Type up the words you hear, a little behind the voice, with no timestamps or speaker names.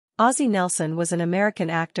Ozzie Nelson was an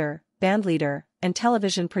American actor, bandleader, and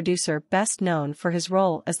television producer best known for his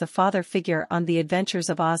role as the father figure on The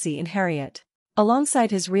Adventures of Ozzie and Harriet.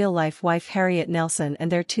 Alongside his real-life wife Harriet Nelson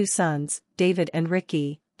and their two sons, David and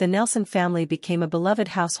Ricky, the Nelson family became a beloved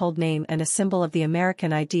household name and a symbol of the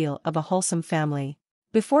American ideal of a wholesome family.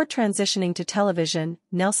 Before transitioning to television,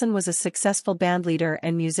 Nelson was a successful bandleader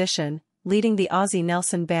and musician, leading the Ozzie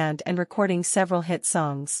Nelson Band and recording several hit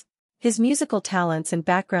songs. His musical talents and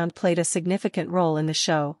background played a significant role in the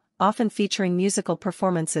show, often featuring musical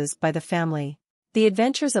performances by the family. The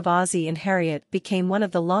Adventures of Ozzie and Harriet became one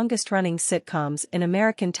of the longest-running sitcoms in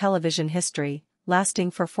American television history, lasting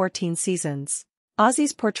for 14 seasons.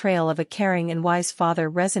 Ozzie's portrayal of a caring and wise father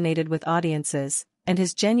resonated with audiences, and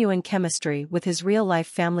his genuine chemistry with his real-life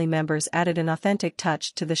family members added an authentic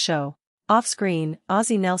touch to the show. Off-screen,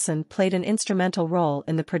 Ozzie Nelson played an instrumental role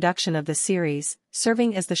in the production of the series,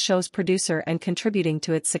 serving as the show's producer and contributing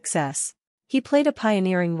to its success. He played a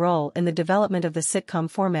pioneering role in the development of the sitcom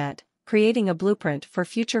format, creating a blueprint for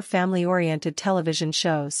future family-oriented television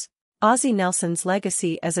shows. Ozzie Nelson's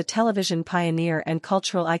legacy as a television pioneer and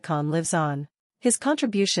cultural icon lives on. His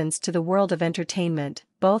contributions to the world of entertainment,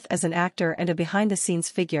 both as an actor and a behind-the-scenes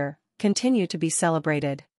figure, continue to be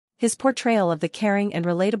celebrated. His portrayal of the caring and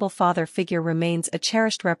relatable father figure remains a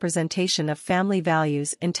cherished representation of family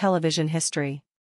values in television history.